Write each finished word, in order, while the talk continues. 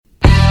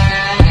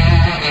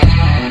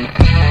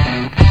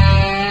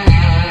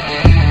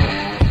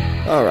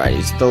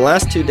Alrighty, so the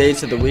last 2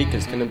 days of the week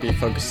is going to be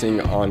focusing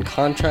on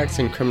contracts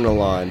and criminal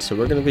law, and so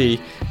we're going to be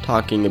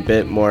talking a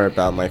bit more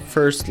about my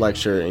first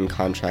lecture in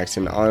contracts,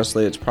 and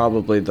honestly it's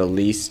probably the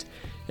least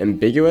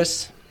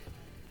ambiguous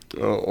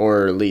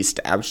or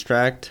least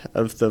abstract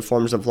of the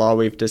forms of law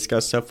we've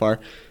discussed so far,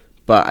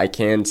 but I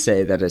can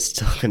say that it's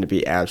still going to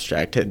be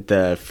abstract.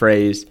 The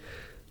phrase,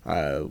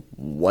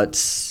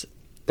 what's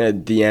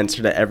the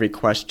answer to every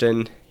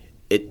question?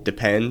 It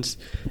depends,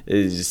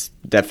 is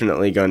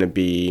definitely going to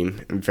be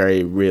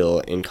very real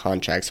in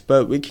contracts.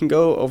 But we can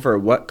go over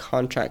what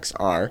contracts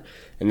are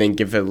and then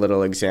give a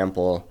little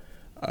example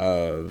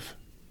of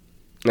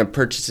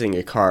purchasing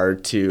a car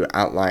to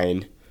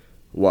outline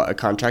what a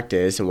contract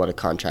is and what a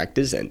contract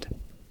isn't.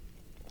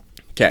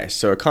 Okay,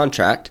 so a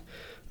contract,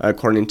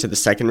 according to the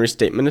Second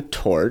Restatement of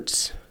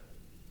Torts,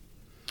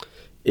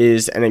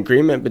 is an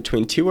agreement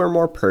between two or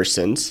more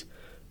persons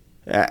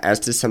as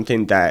to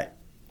something that...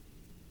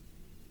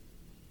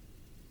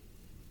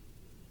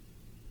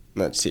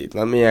 Let's see,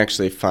 let me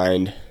actually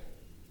find...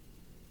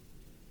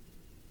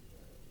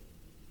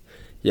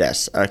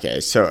 Yes, okay,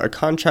 so a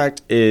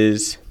contract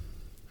is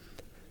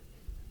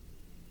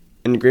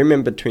an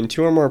agreement between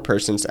two or more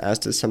persons as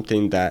to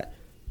something that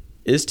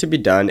is to be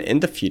done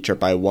in the future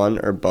by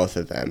one or both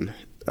of them.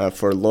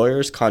 For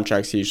lawyers,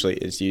 contracts usually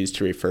is used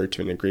to refer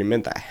to an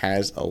agreement that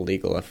has a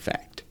legal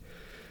effect.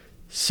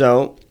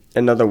 So,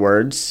 in other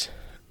words,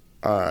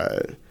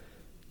 an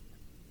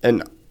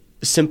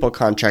simple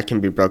contract can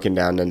be broken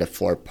down into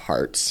 4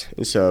 parts.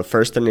 So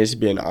first there needs to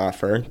be an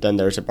offer, then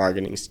there's a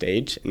bargaining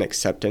stage, an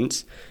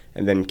acceptance,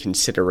 and then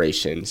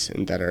considerations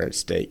that are at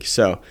stake.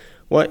 So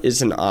what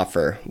is an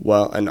offer?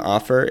 Well, an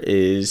offer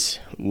is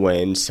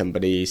when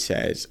somebody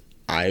says,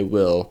 I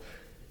will,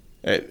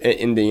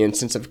 in the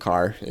instance of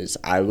car, is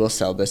I will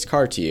sell this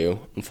car to you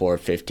for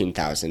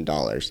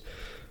 $15,000.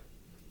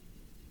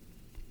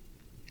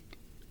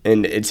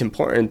 And it's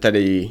important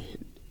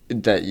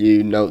that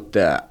you note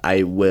that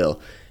I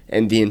will.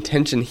 And the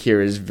intention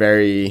here is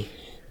it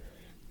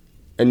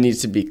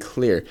needs to be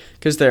clear,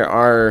 because there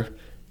are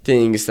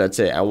things that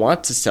say, I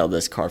want to sell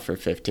this car for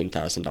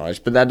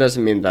 $15,000, but that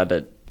doesn't mean that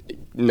it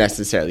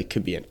necessarily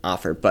could be an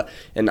offer. But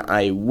an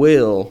I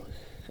will,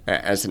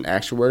 as an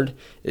actual word,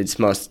 it's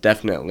most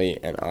definitely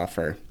an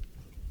offer.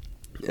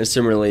 And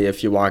similarly,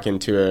 if you walk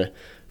into a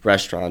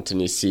restaurant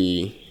and you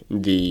see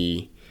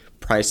the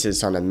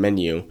prices on a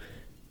menu,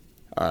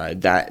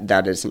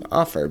 that is an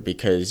offer,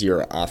 because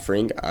you're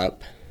offering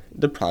up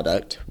the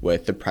product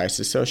with the price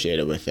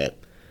associated with it.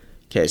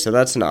 Okay, so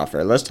that's an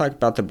offer. Let's talk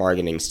about the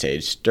bargaining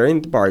stage.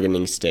 During the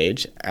bargaining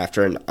stage,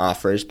 after an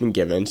offer has been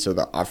given, so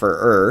the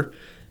offerer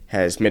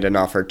has made an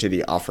offer to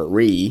the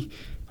offeree,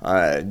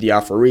 the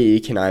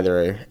offeree can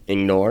either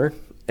ignore,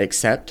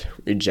 accept,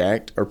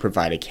 reject, or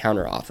provide a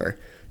counteroffer.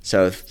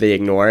 So if they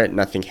ignore it,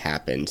 nothing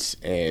happens,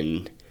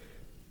 and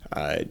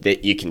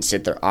that you can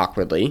sit there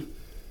awkwardly,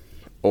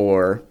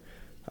 or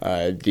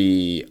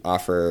the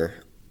offerer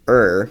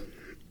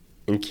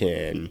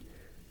can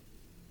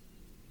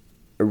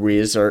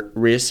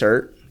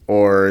reassert,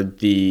 or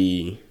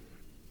the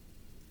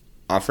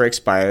offer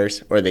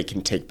expires, or they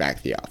can take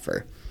back the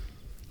offer.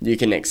 You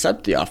can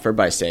accept the offer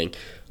by saying,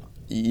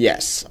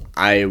 yes,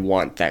 I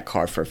want that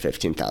car for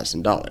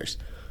 $15,000.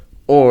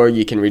 Or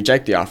you can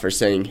reject the offer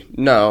saying,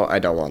 no, I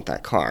don't want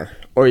that car.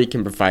 Or you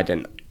can provide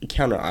a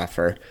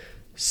counteroffer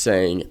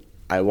saying,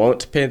 I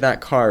won't pay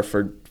that car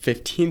for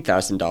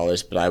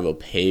 $15,000, but I will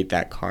pay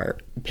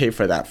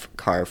for that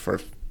car for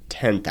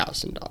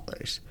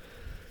 $10,000.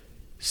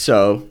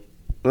 So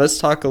let's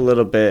talk a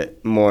little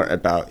bit more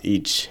about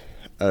each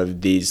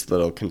of these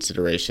little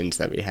considerations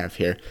that we have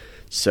here.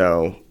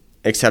 So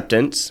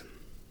acceptance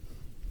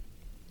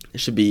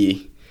should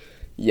be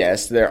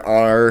yes. There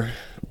are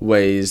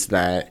ways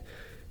that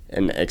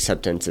an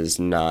acceptance is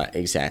not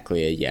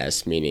exactly a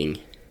yes, meaning,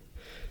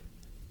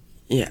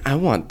 yeah, I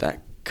want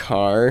that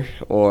car,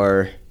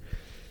 or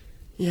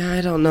yeah,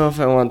 I don't know if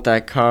I want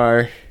that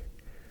car,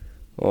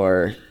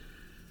 or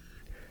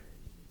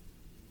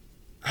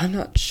I'm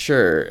not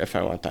sure if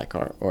I want that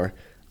car, or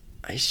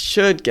I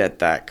should get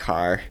that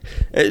car.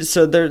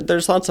 So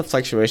there's lots of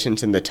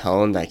fluctuations in the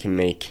tone that can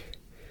make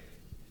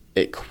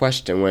it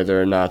question whether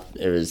or not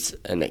it was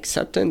an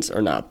acceptance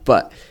or not.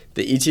 But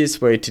the easiest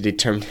way to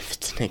determine if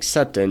it's an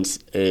acceptance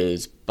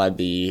is by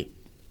the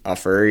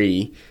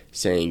offeree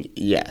saying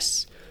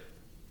yes.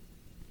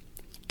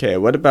 Okay,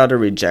 what about a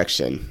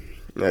rejection?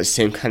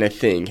 Same kind of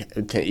thing.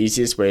 The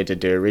easiest way to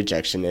do a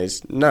rejection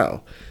is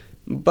no.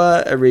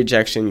 But a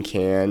rejection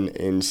can,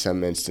 in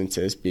some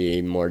instances,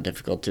 be more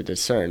difficult to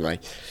discern.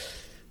 Like,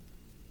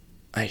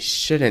 I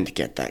shouldn't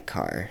get that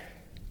car,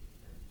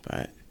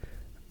 but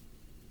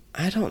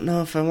I don't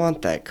know if I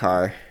want that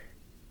car.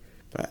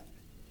 But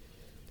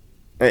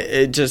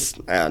it just,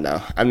 I don't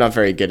know. I'm not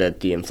very good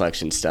at the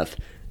inflection stuff.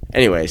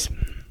 Anyways.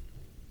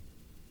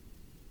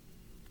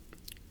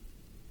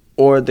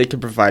 Or they could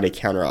provide a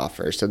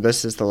counteroffer. So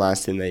this is the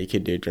last thing that you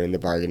could do during the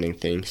bargaining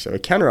thing. So a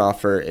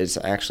counteroffer is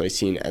actually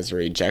seen as a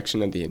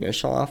rejection of the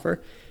initial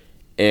offer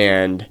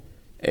and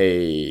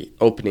a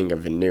opening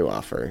of a new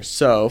offer.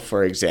 So,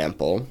 for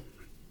example,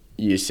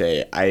 you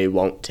say, I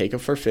won't take it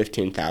for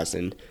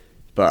 $15,000,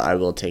 but I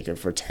will take it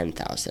for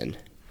 $10,000.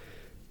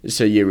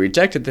 So you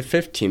rejected the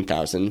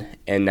 $15,000,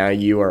 and now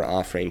you are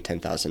offering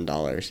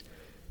 $10,000.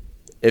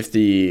 If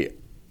the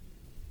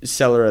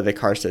seller of the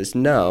car says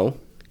no,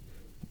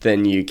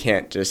 then you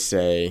can't just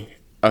say,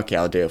 okay,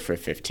 I'll do it for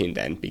 $15,000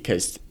 then,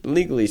 because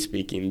legally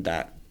speaking,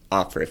 that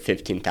offer of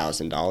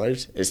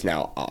 $15,000 is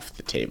now off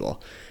the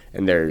table.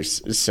 And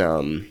there's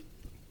some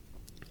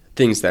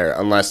things there,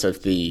 unless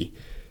if the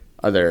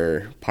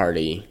other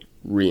party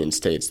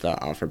reinstates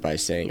that offer by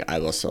saying, I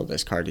will sell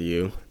this car to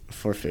you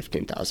for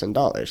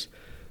 $15,000.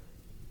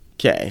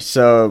 Okay,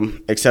 so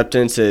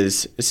acceptance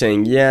is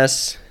saying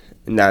yes,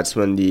 and that's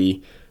when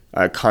the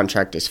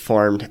contract is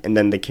formed, and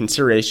then the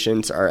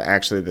considerations are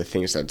actually the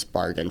things that's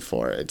bargained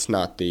for. It's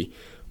not the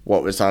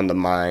what was on the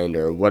mind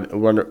or what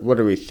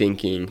are we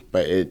thinking,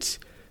 but it's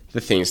the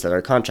things that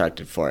are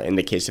contracted for. In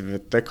the case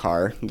of the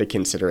car, the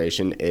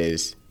consideration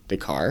is the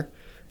car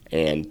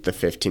and the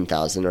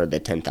 $15,000 or the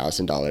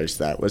 $10,000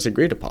 that was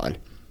agreed upon.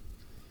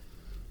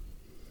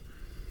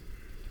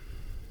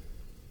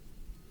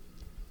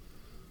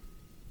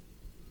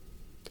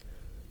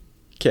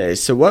 Okay,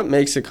 so what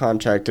makes a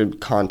contract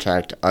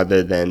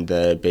other than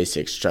the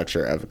basic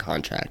structure of a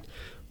contract?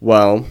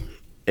 Well,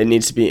 it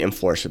needs to be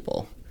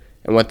enforceable.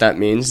 And what that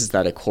means is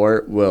that a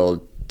court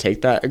will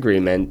take that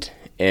agreement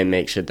and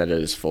make sure that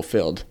it is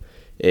fulfilled.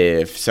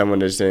 If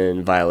someone is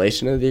in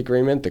violation of the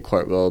agreement, the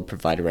court will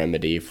provide a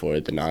remedy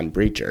for the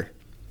non-breacher.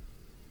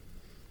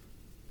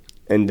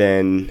 And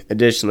then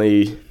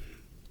additionally,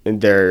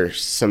 there are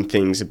some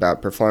things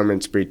about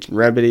performance, breach, and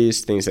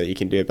remedies, things that you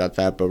can do about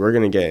that, but we're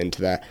going to get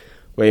into that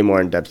way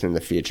more in depth in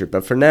the future.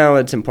 But for now,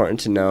 it's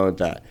important to know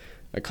that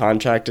a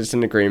contract is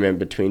an agreement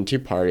between two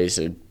parties,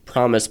 a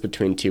promise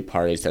between two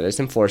parties that is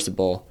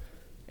enforceable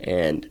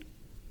and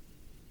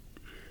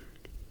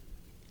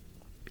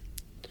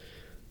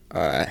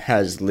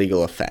has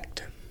legal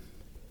effect.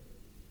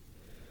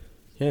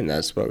 And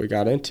that's what we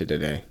got into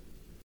today.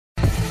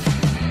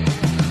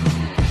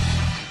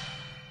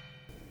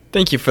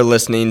 Thank you for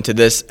listening to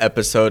this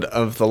episode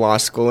of The Law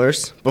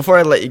Schoolers. Before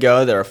I let you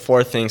go, there are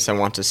 4 things I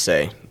want to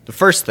say. The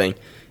first thing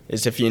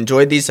is if you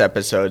enjoyed these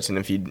episodes and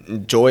if you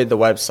enjoyed the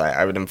website,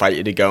 I would invite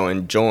you to go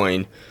and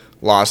join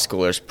Law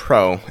Schoolers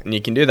Pro. And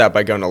you can do that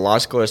by going to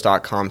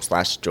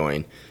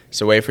lawschoolers.com/join.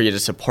 It's a way for you to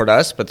support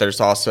us, but there's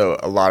also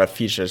a lot of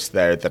features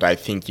there that I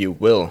think you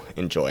will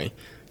enjoy.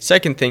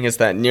 Second thing is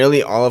that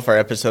nearly all of our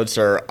episodes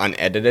are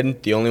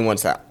unedited. The only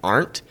ones that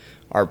aren't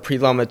are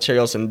pre-law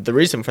materials, and the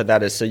reason for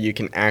that is so you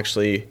can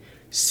actually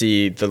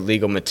see the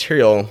legal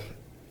material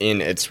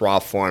in its raw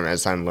form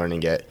as I'm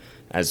learning it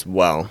as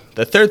well.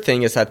 The third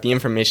thing is that the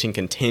information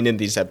contained in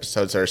these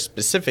episodes are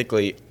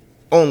specifically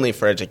only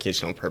for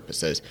educational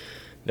purposes.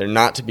 They're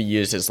not to be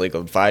used as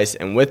legal advice,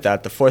 and with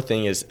that, the fourth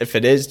thing is if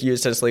it is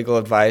used as legal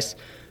advice,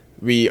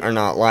 we are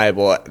not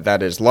liable.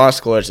 That is, Law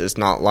Schoolers is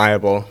not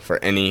liable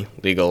for any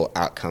legal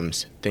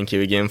outcomes. Thank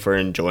you again for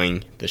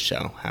enjoying the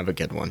show. Have a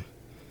good one.